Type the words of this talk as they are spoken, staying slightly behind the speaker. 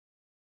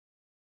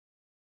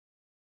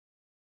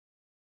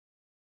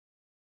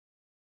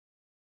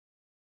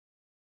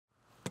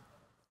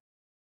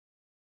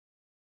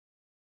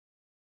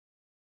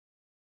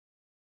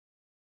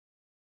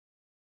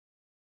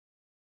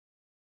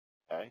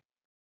Okay?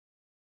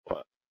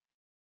 What?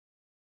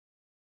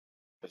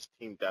 It's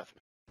team deathmatch.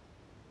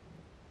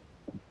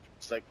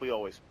 It's like we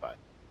always play.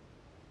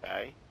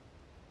 Okay?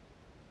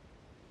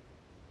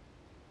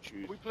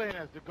 Choose. We playing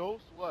as the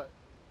ghost? What?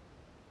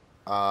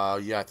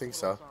 Yeah, I think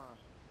so.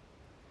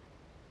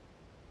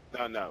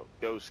 No.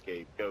 Ghost,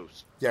 Gabe.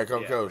 Ghost. Yeah, go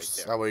Yeah, Ghosts.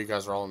 right That way you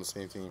guys are all on the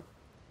same team.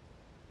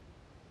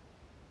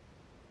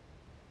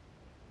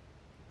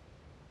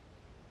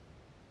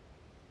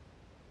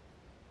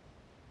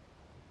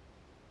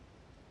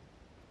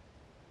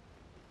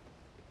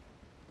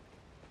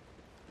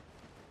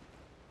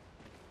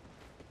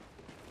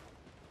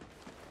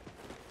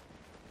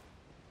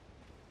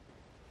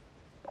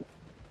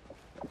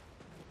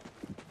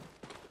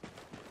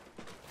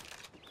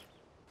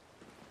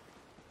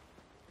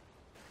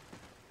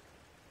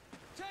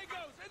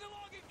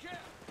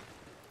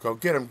 Go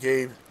get him,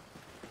 Gabe.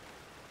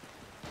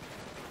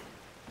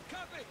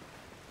 Copy.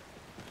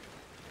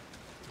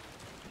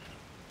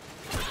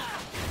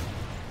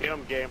 Get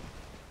him, Gabe.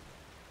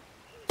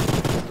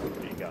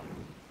 There you go.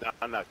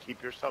 No.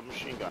 Keep your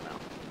submachine gun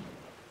out.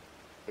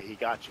 But he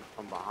got you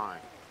from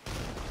behind.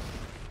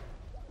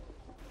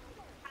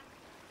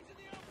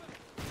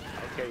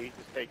 Okay, you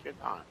just take your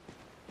time.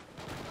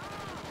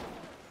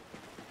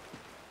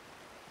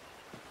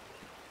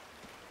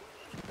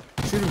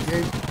 Shoot him,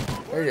 Gabe.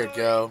 There you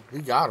go. We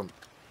got him.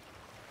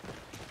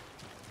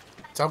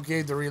 Tell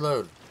Gabe to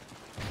reload.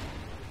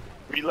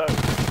 Reload.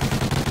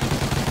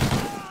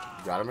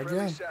 Got him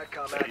again.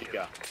 There you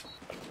go.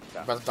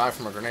 About to die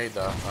from a grenade,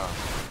 though.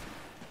 Oh.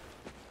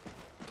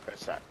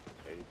 Press that.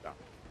 There you go.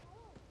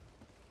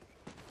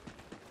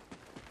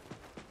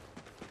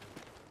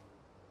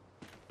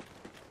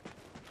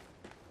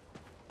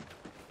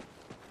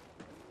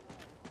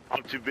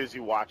 I'm too busy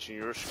watching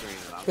your screen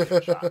and I'm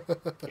getting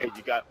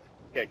shot.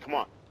 Okay, come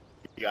on.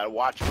 You gotta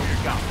watch where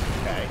you're going,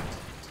 okay?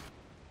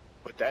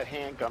 Put that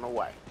handgun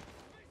away.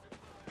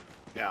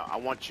 Now, I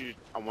want you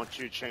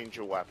to change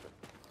your weapon.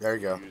 There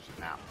you go. Use it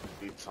now.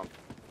 Need something.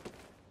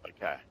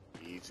 Okay,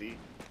 easy.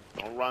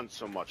 Don't run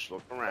so much.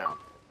 Look around.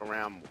 Look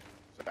around.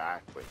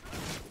 Exactly.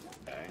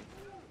 Okay.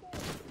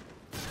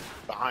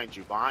 Behind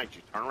you. Turn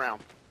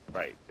around.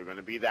 Right. They're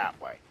gonna be that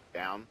way.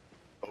 Down.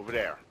 Over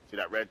there. See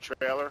that red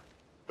trailer?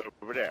 Go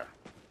over there.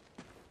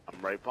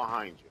 I'm right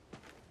behind you.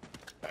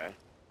 Okay.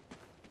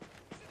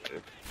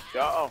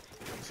 Uh-oh.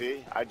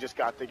 See? I just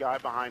got the guy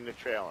behind the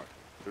trailer.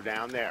 Go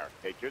down there.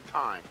 Take your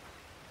time.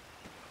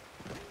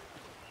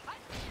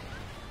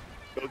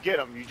 Go get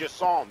him. You just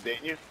saw him,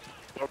 didn't you?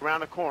 Go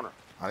around the corner.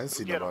 I didn't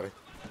see nobody.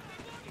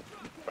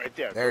 Right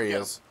there. There he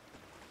is.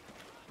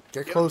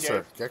 Get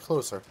closer. Get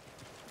closer.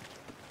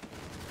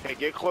 Okay,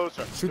 get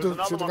closer. Shoot the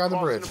guy on the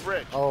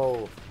bridge.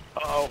 Oh.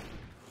 Uh-oh.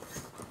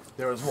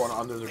 There was one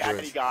under the bridge.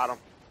 Daddy got him.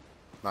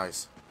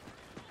 Nice.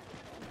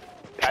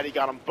 Daddy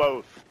got them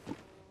both.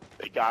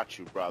 They got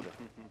you, brother.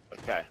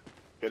 Okay.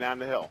 Go down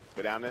the hill.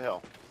 Go down the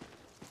hill.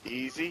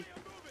 Easy.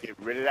 Get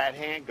rid of that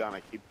handgun. I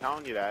keep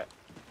telling you that.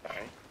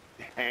 Okay.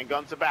 The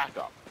handgun's a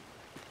backup.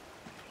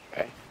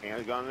 Okay.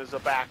 Handgun is a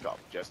backup,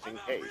 just in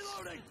case.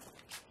 Okay.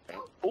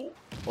 Ooh.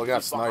 Well, got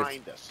he's sniped.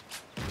 behind us.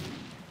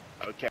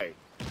 Okay.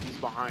 He's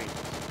behind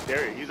us.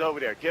 There. He's over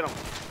there. Get him.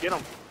 Get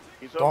him.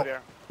 He's over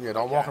there. Yeah,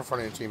 don't walk in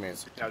front of your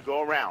teammates. Now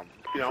go around.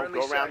 You know,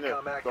 go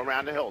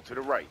around the hill to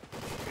the right.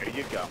 There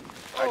you go.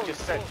 I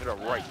just said to the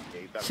right,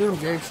 Gabe. Shoot him,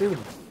 Gabe. Shoot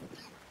him.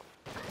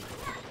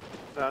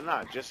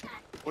 No. Just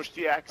push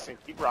the X and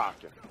keep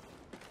rocking.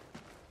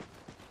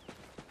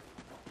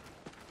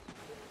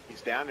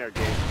 He's down there,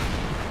 Gabe.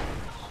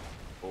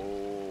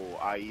 Oh,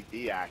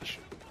 IED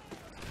action.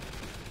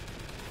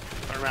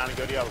 Turn around and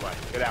go the other way.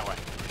 Go that way.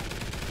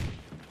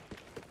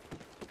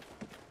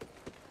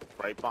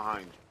 Right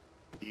behind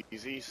you.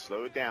 Easy,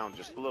 slow it down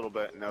just a little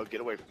bit. No,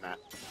 get away from that.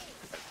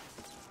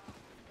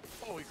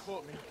 Oh, he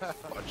caught me.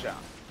 Watch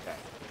out. Okay.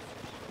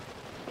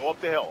 Go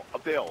up the hill,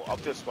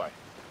 up this way.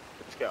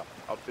 Let's go,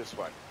 up this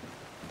way.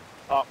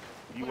 Up.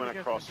 You went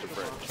across the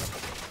bridge.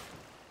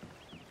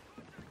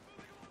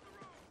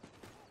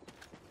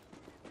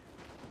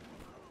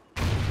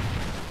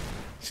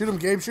 Shoot him,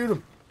 Gabe, shoot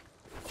him.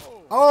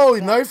 Oh,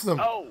 he knifed him.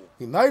 Oh.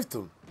 He knifed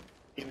him.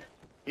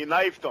 He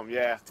knifed him,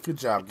 yeah. Good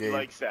job, Gabe. He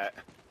likes that.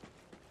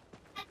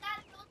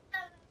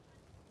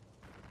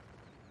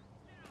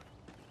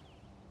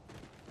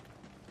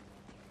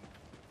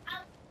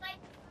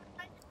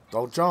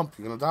 Don't jump.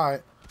 You're going to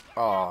die.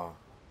 Oh.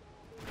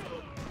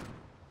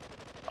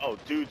 Oh,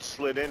 dude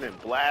slid in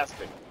and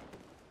blasted.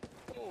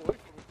 Oh, wait,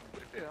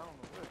 I don't know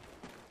where.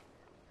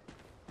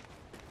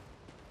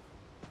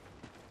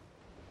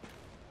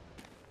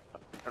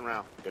 Turn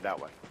around. Go that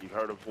way. You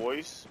heard a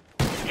voice?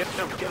 Get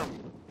him, get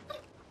him.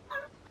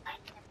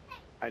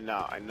 I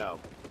know.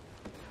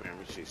 Let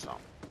me see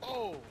something.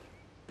 Oh.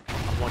 I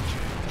want you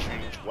to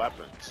change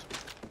weapons.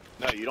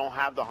 No, you don't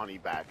have the honey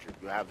badger.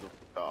 You have the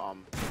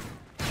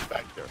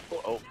Vector.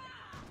 Oh.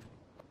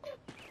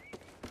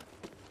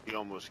 You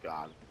almost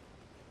got him.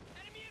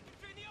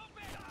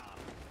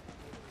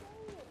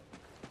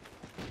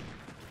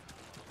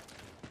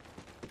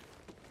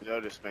 You know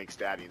this makes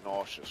Daddy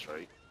nauseous,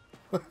 right?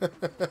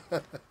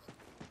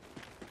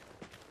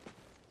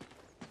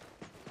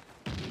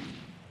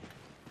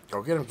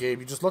 Go get him, Gabe.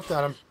 You just looked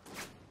at him.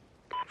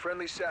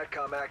 Friendly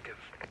SATCOM active.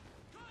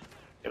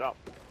 Get up.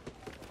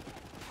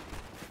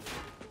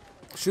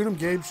 Shoot him,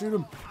 Gabe. Shoot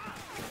him.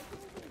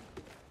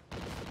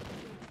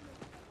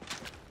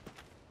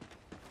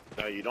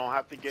 No, you don't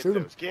have to get Shoot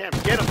him. those. Get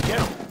him. Get him. Get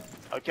him.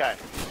 Okay.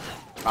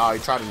 Oh, he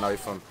tried to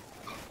knife him.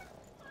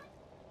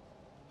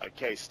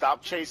 Okay,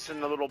 stop chasing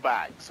the little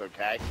bags,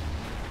 okay?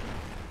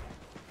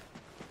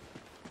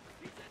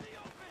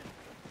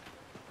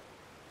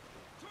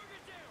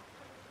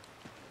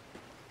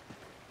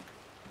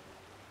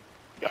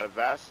 Got a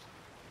vest?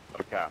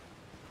 Okay.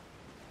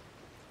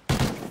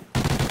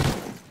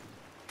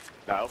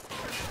 No. Oh,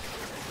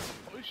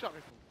 he shot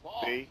me from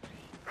far. See?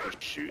 He's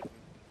shooting.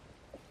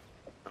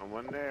 No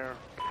one there.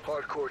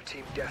 Hardcore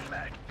team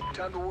deathmatch.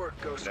 Time to work,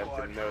 Ghost Let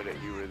Squad. them know that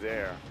you were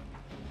there.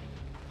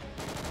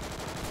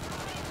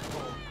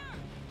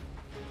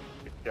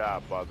 Good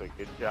job, brother.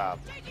 Good job.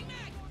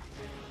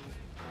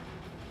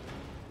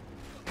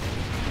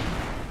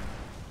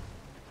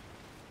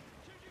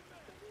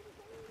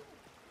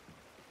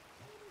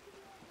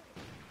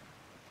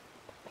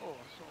 Oh, I saw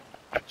him.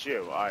 That's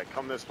you. All right,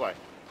 come this way.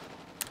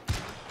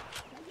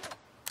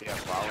 Yeah,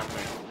 follow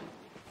me.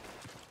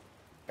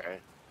 Okay.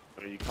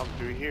 When you come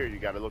through here, you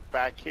got to look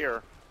back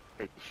here.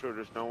 Make sure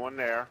there's no one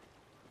there.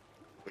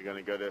 We're going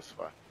to go this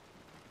way.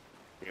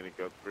 We're going to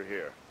go through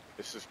here.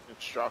 This is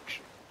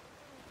construction.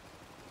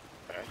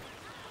 Okay.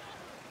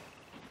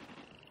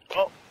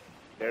 Oh,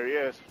 there he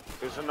is.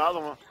 There's another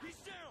one.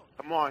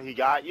 Come on, he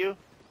got you?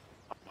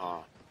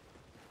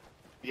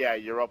 Yeah,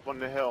 you're up on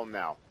the hill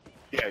now.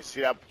 Yeah,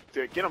 see that?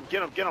 Get him,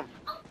 get him, get him.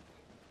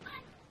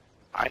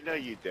 I know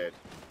you did.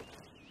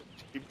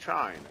 Just keep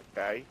trying,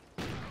 okay?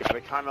 You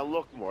gotta kind of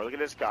look more. Look at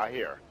this guy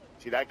here.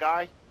 See that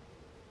guy?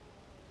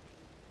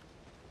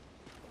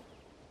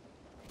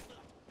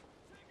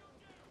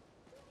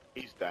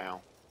 He's down.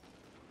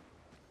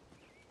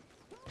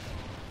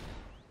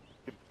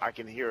 I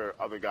can hear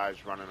other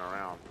guys running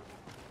around.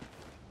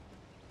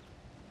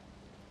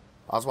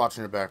 I was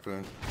watching your back,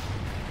 Boone.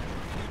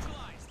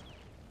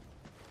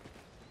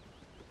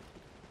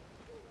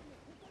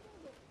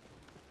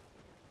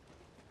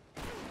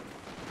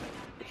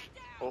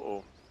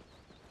 Uh-oh.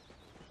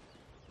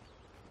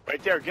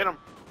 Right there, get him.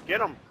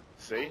 Get him.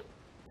 See?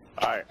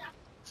 Alright.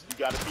 So you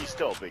gotta be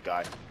still, big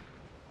guy.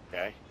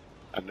 Okay?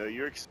 I know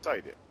you're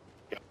excited.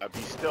 You gotta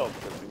be still,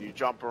 because when you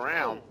jump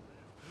around,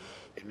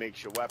 it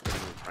makes your weapon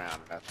move around,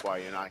 and that's why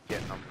you're not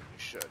getting them when you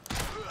should.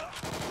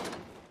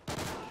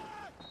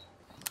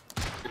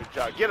 Good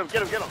job. Get him,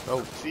 get him, get him.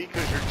 Oh. See,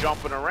 because you're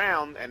jumping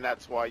around, and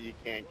that's why you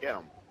can't get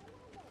him.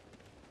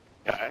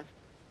 Okay?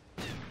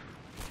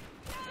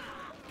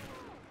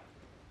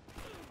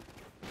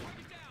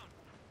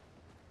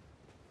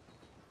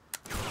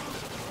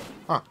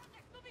 Huh.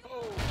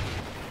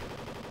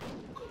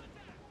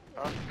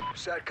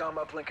 SATCOM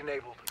uplink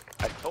enabled.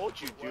 I told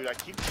you, dude, I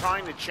keep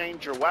trying to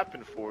change your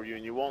weapon for you,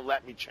 and you won't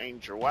let me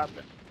change your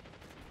weapon.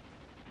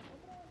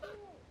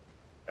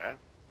 Okay?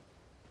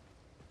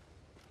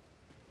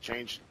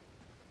 Change.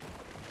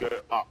 Go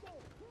up.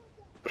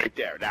 Right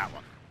there, that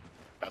one.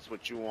 That's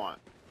what you want.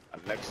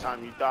 And next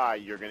time you die,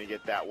 you're gonna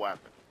get that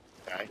weapon.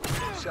 Okay?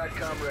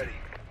 SATCOM ready.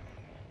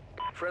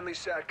 Friendly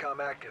SATCOM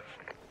active.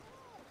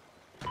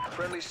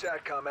 Friendly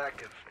SATCOM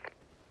active.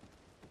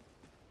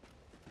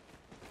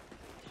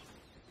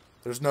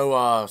 There's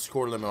no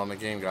score limit on the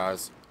game,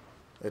 guys.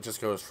 It just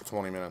goes for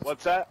 20 minutes.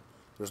 What's that?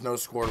 There's no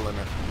score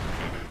limit.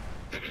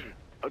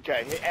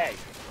 Okay, hey.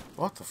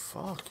 What the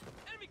fuck?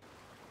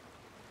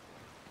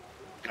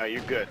 No,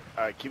 you're good.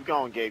 Alright, keep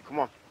going, Gabe. Come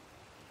on.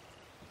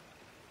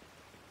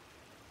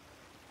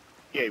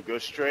 Gabe, go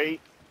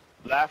straight.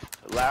 Left,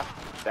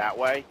 left. That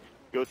way.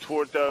 Go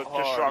toward the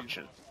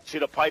construction. See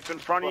the pipe in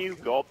front of you?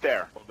 Go up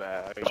there. Go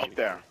up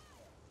there.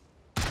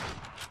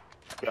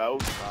 Go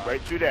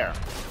right through there.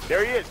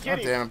 There he is. Get God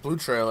him. damn it, blue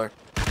trailer.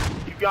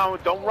 Keep going.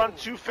 Don't run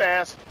too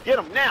fast. Get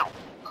him now.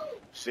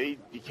 See,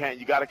 you can't.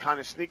 You got to kind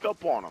of sneak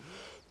up on him.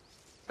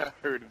 I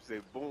heard him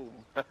say boom.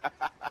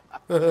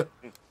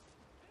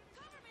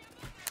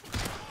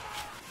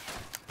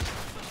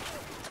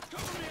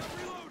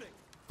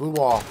 Blue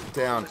wall,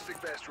 down. Ballistic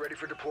vest ready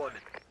for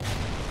deployment.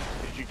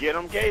 Did you get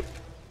him, Gabe?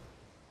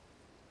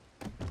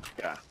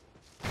 Yeah.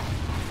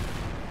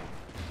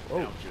 Oh.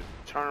 Now just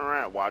turn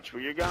around. Watch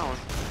where you're going.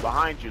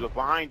 Behind you. Look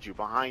behind you.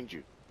 Behind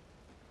you.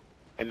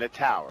 In the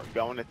tower.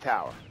 Go in the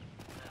tower.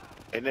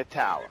 In the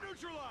tower.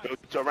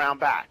 Go around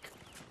back.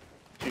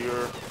 To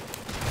your...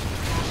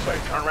 Sorry,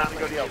 turn around and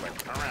go the other way.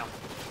 Turn around.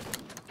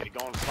 Okay,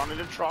 go in front of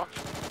the truck.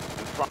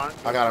 In front.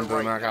 I got him,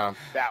 Right Boone. I got him.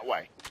 That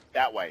way.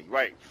 That way.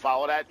 Right.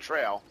 Follow that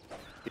trail.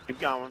 Keep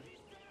going.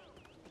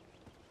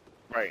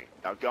 Right.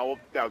 Now go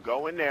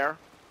in there.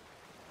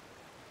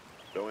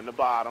 Go in the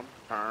bottom.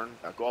 Turn.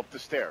 Now go up the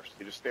stairs.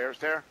 See the stairs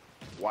there?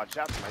 Watch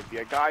out. There might be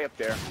a guy up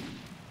there.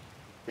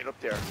 Get up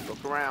there.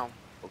 Look around.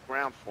 Look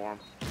around for him.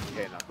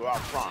 Okay, now go out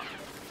front.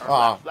 Turn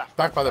left, left,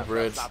 back left, by the left,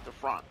 bridge. Not the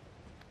front.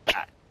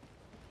 Back.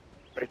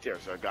 Right there.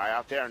 Is there a guy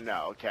out there?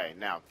 No. Okay,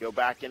 now go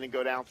back in and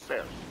go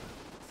downstairs.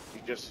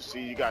 You just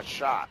see you got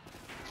shot.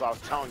 So I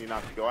was telling you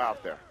not to go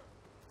out there.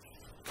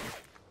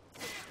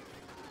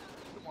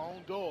 Killed my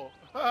own dog.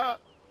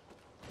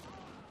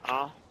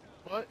 Huh?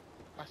 What?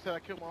 I said I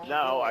killed my own dog.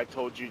 No, I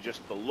told you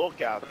just to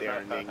look out there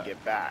and then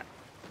get back.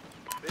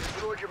 They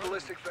destroyed your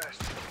ballistic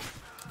vest.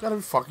 You gotta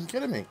be fucking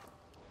kidding me.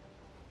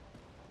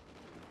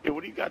 Hey,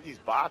 what do you got these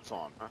bots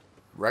on, huh?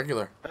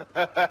 Regular.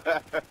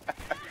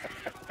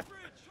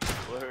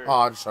 Word. Oh,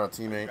 I just shot a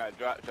teammate. Got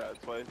drop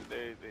shot twice and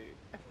everything.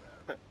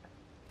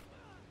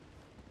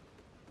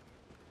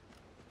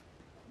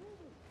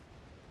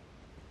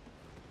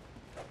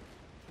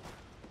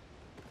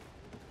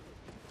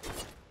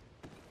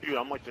 Dude,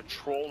 I'm like the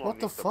troll on What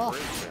the fuck?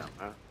 bridge there,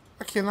 man.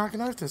 I cannot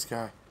knife this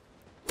guy.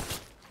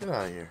 Get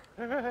out of here.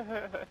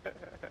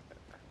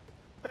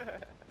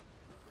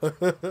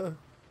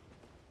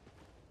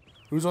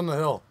 Who's on the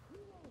hill?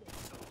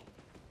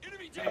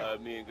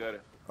 Me and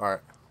Gutter.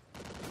 Alright.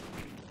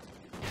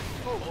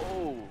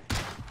 Oh.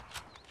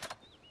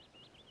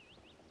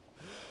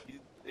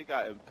 They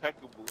got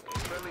impeccable.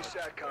 Friendly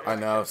SATCOM. I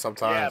know, Yeah,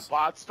 sometimes.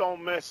 bots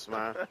don't miss,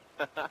 man.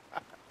 Trees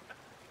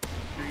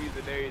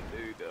and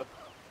everything, though.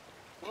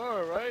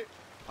 Word, right?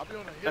 I'll be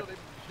on the hill, they be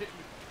hitting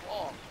me from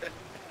far.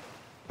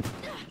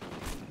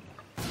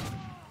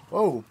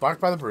 Whoa, back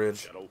by the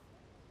bridge.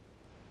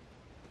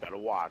 Gotta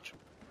watch.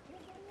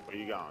 Where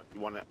you going?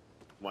 You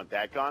want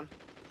that gun?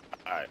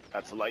 Alright,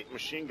 that's a light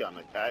machine gun,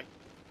 okay?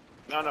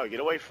 No, get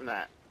away from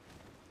that.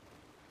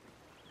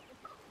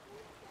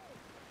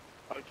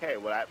 Okay,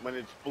 well, when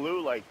it's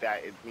blue like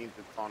that, it means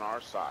it's on our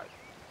side.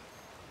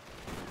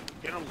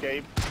 Get him,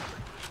 Gabe.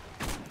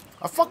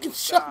 I fucking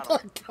shot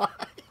that guy.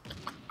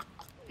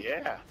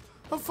 Yeah.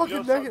 I'm fucking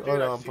You know negative. something, Oh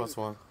no, I've I'm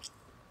 +1.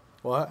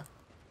 What?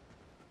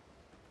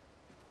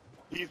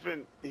 He's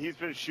been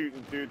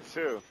shooting dudes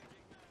too.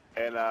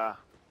 And get out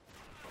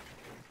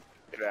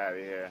of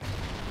here.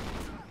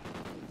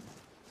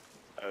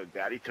 Oh,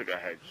 Daddy took a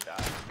headshot.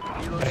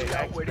 Helo Hey,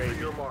 scout thanks, waiting for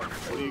baby. your mark.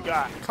 What do you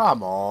got?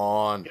 Come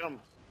on. Get him.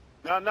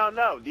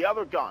 No, the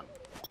other gun.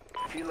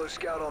 Helo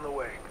scout on the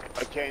way.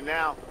 Okay,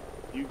 now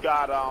you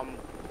got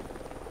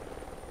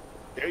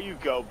there you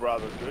go,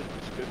 brother.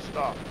 Good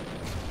stuff.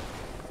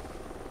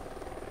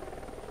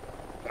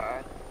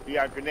 Alright. You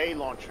got a grenade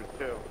launcher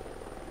too.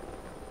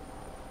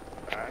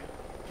 Alright.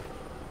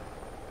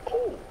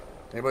 Oh.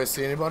 Anybody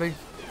see anybody?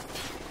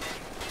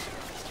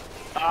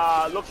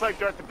 Looks like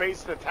they're at the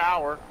base of the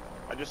tower.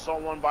 I just saw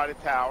one by the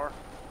tower.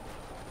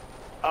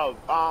 Oh,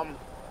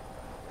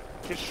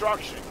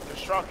 construction.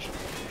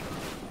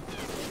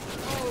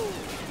 Oh,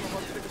 I'm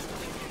about to take a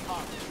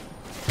pop.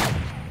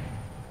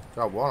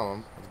 Got one of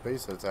them at the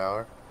base of the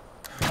tower.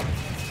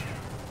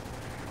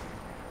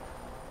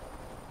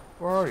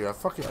 Where are you? I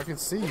can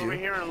see Over you.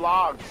 here in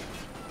logs.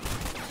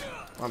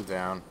 I'm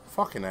down.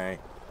 Fucking A.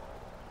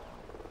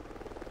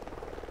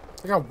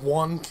 I got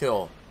one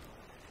kill.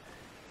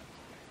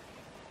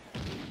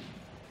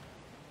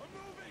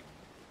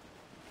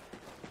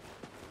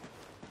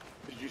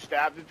 Did you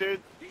stab the dude?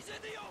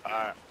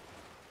 Alright.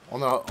 On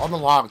the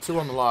log. 2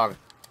 on the log.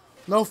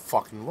 No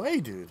fucking way,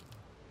 dude.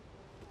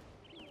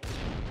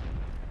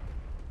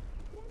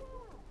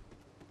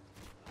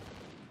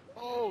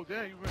 Oh,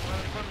 damn, you ran right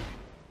in front of me.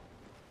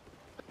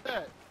 What's that?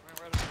 Ran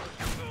right in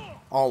front of me.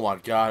 Oh my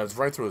god, it's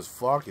right through his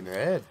fucking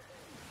head.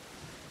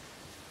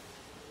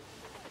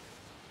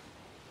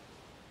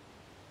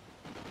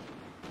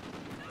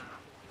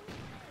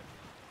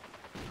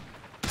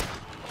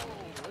 Oh,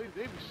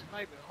 they be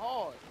sniping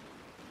hard.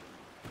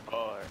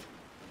 Alright.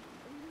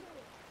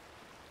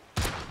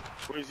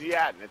 Where's he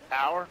at? In the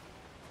tower?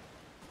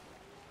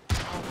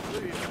 Oh,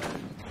 really?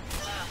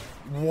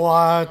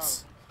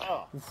 What?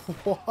 Oh.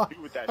 What? Dude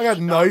with that I got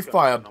knifed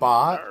shotgun by a on my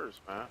bot. nerves,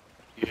 man.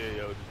 Yeah,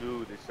 yo, the dude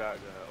with the shotgun.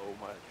 Oh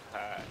my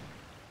god.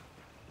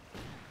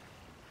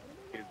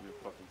 He's been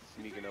fucking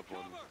sneaking up on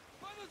me.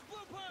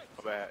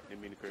 My bad,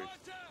 didn't mean to curse.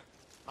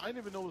 I didn't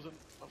even know it was a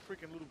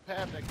freaking little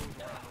path that goes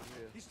around over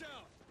here. He's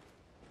down.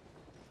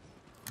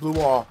 Blue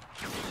wall.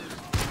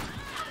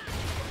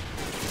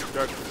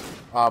 Dark.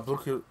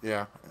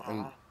 Yeah,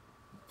 and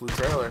blue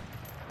trailer.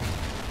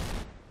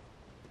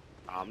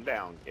 I'm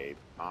down, Gabe.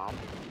 Nice.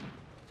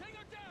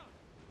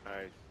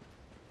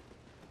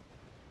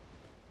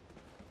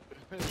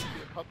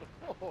 About the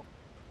fall.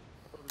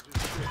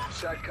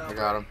 SATCOM. I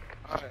got him.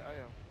 Alright, I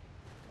am.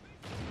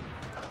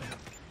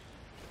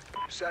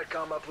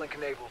 SATCOM uplink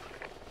enabled.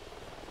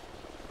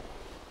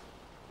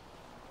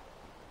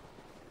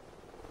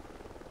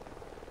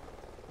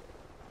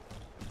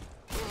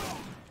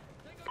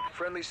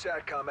 Friendly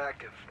SATCOM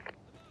active.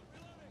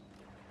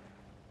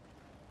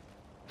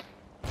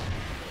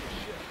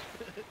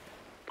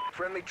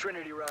 Friendly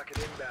Trinity rocket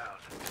inbound.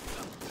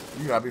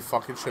 You gotta be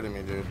fucking shitting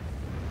me, dude.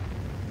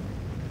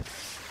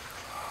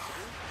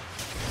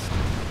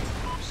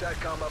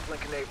 SATCOM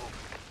uplink enabled.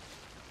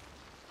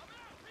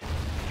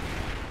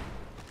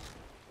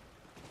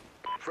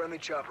 Friendly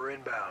chopper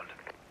inbound.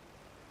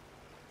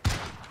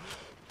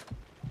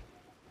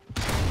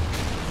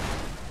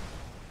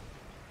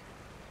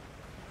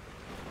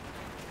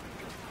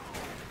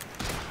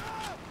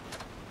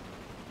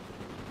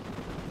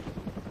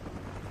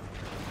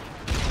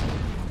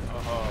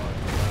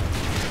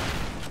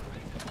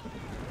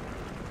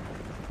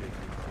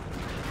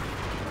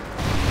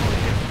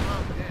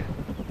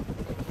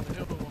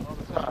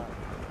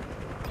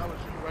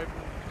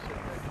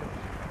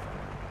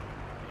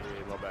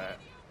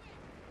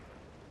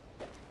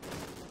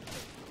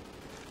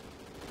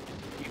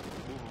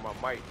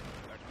 white.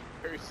 Like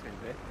a person,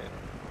 man.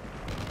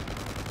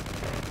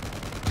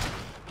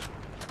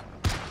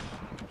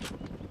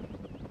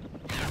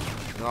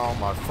 Oh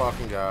my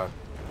fucking god.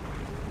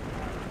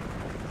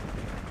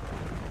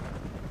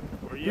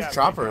 Where you Whose at,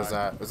 chopper big is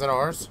guy? that? Is that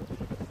ours?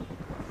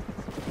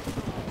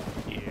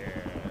 Yeah.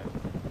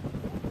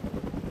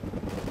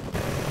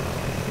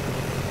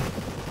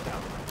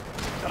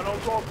 No,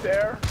 don't go up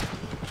there.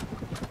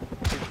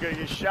 You're gonna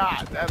get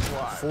shot. That's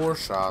why. 4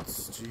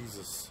 shots.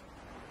 Jesus.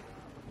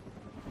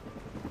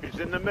 He's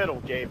in the middle,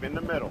 Gabe. In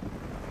the middle.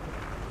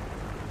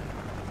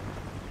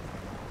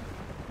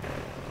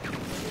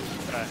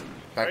 Okay.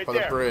 Back Right by the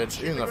there. bridge.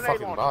 Shoot Even the grenade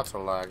fucking launcher. bots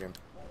are lagging.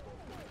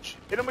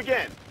 Hit him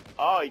again.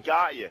 Oh, he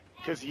got you.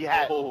 Cause he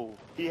had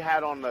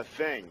on the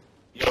thing.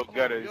 Yo,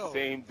 Gutter, Yo. the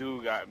same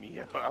dude got me.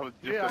 Yo, I was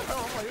just Yeah, I know.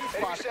 I'm like,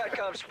 Enemy who's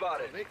SATCOM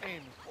spotted. They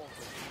aim is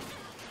awful.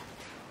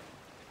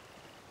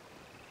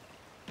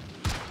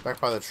 Back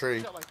by the He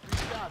tree. got like 3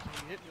 shots and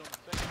he hit me on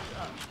the second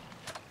shot.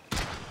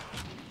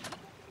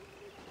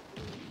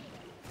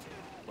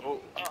 Oh,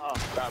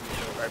 got me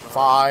right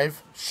behind.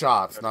 5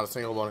 shots. Not a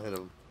single one hit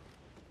him.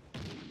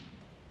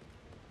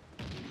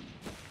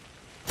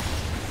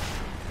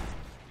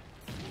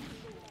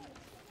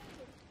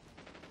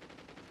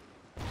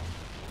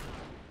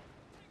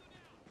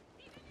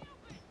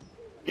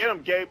 Get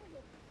him, Gabe.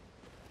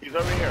 He's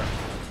over here.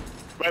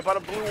 Right by the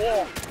blue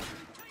wall.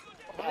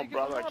 Come on,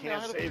 brother. I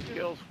can't save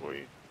kills for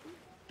you.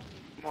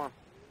 Come on.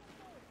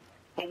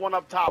 Put one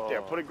up top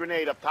there. Put a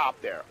grenade up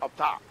top there. Up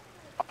top.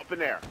 Up in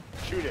there.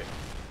 Shoot it.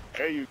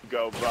 There you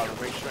go, brother.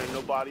 Make sure ain't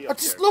nobody up I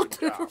just there. looked.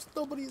 Good There job. was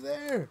nobody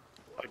there.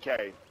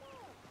 Okay.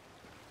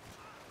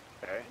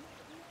 Okay.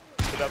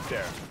 Get up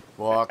there.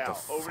 What Now, the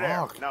over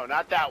fuck? there. No,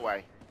 not that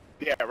way.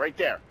 Yeah, right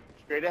there.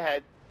 Straight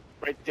ahead.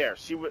 Right there.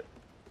 See what?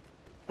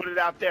 Put it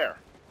out there.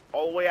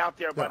 All the way out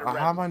there by the How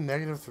red. am I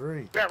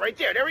 -3? Yeah, right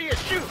there. There he is.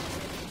 Shoot.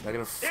 There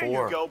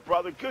 -4. you go,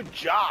 brother. Good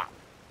job.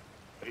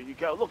 There you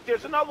go. Look,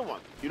 there's another one.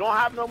 You don't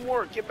have no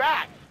more. Get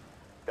back.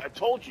 I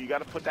told you, you got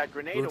to put that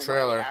grenade Blue away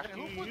trailer. after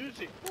Man, you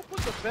use it. Who put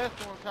the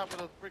vest on top of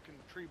the freaking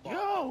tree bar?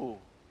 Yo.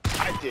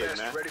 I did,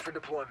 Best man. ready for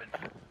deployment.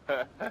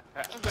 That's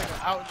like an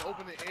out in the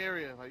open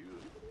area. Like you.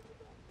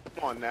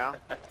 Come on now.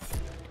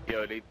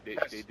 Yo, they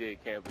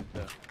did camp and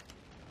stuff.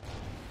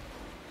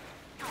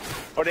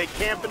 Are they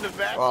camping the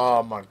vest?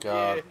 Oh my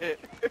god. Yeah.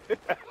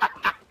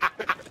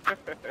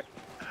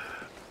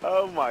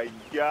 Oh my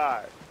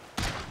god.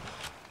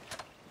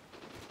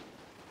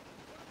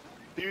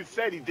 Dude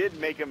said he did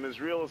make him as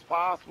real as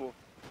possible.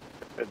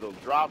 Had the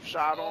drop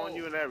shot on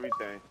you and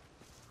everything.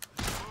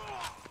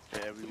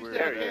 Everywhere.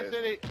 There he can't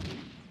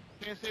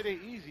is. say they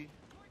easy.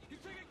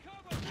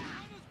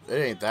 It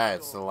ain't that.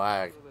 It's the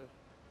lag.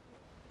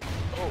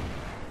 Oh.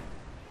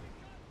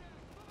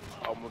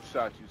 Almost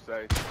shot you,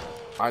 say.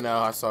 I know.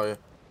 I saw you.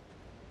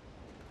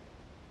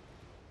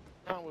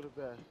 Down with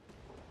the vest.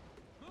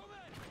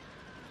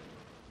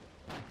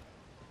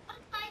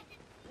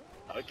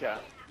 Okay.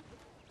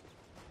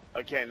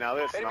 Okay, now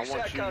listen, Enemy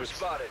SATCOM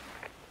spotted.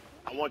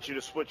 I want you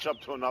to switch up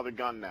to another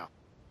gun now.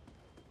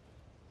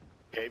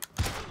 Okay?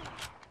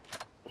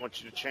 I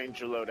want you to change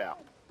your loadout.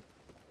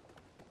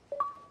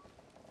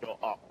 Go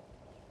up.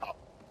 Up.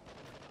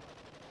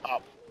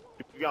 Up.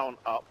 Keep going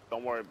up.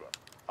 Don't worry about it.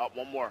 Up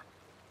one more.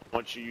 I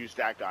want you to use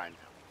that guy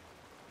now.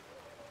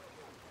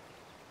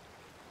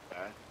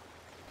 Okay?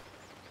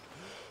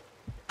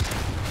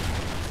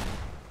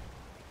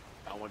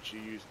 I want you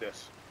to use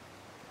this.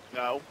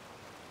 No.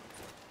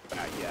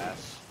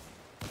 Yes.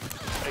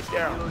 Right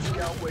there. Helo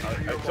scout waiting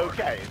for your It's mark.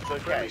 okay. It's okay.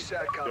 Friendly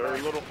SATCOM They're a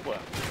active. little well.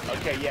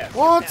 Okay, yes.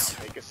 What? Sit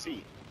down. Take a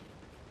seat.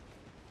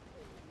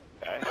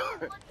 Okay.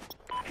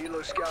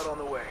 Helo scout on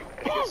the way.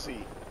 Take a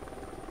seat.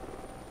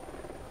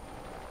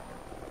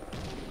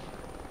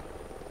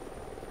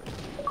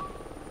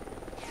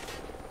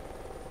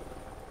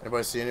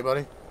 Anybody see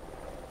anybody?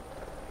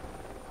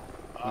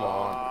 Come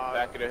on.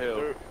 Back of the hill.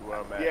 They're- Where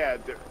I'm at.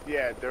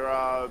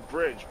 They're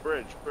bridge.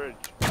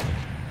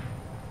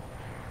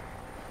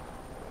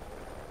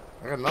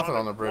 I got nothing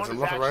on the bridge. One I'm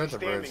is looking right at actually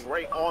the bridge. standing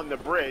right on the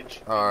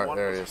bridge. All right, One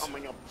there was he is.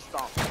 coming up the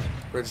stump.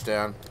 Bridge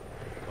down.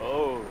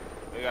 Oh,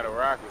 they got a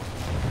rocket.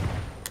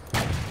 My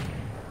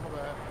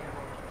bad.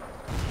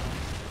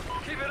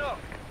 Keep it up.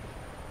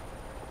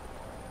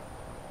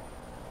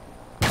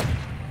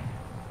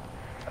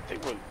 I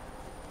think we're.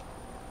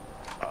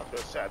 I was gonna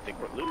say, I think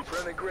we're losing.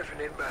 Friendly Griffin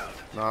inbound.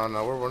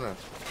 No, we're winning.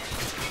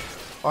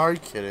 Are you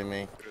kidding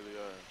me? Really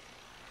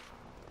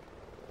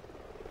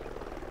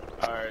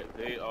are. Alright,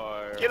 they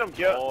are. Get him,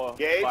 all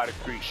Gabe. by the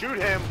creek. Shoot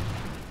him.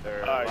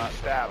 They're All right, locked you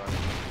stab him.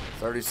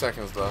 30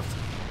 seconds left.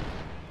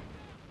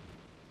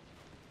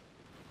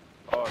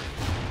 Oh,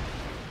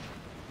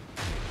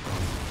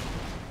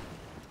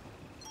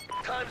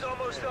 Time's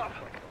almost up.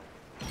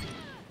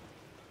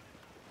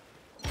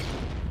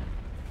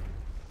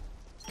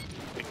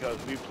 Because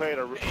we played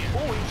a. Oh,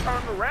 he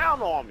turned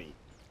around on me.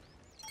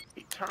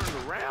 He turned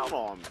around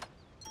on me.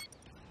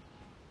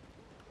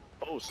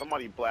 Oh,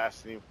 somebody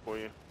blasting him for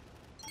you.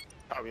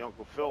 Probably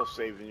Uncle Phil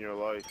saving your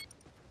life.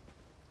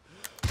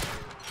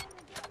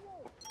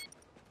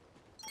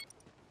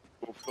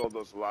 Phil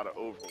does a lot of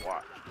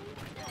Overwatch.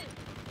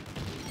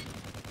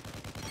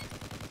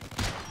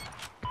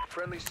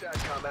 Friendly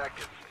SATCOM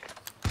active.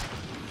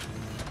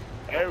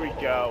 There we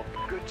go.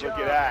 Good job.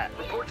 Look at that.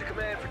 Report to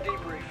command for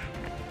debrief.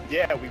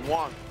 Yeah, we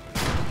won.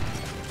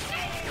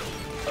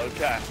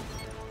 Okay.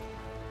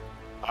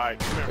 Alright,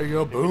 come here. There you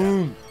go, Take a nap.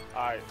 boom.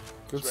 Alright.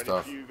 Good It's ready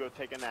stuff. for you to go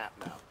take a nap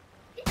now.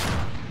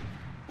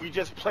 We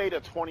just played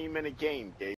a 20-minute game, Gabe.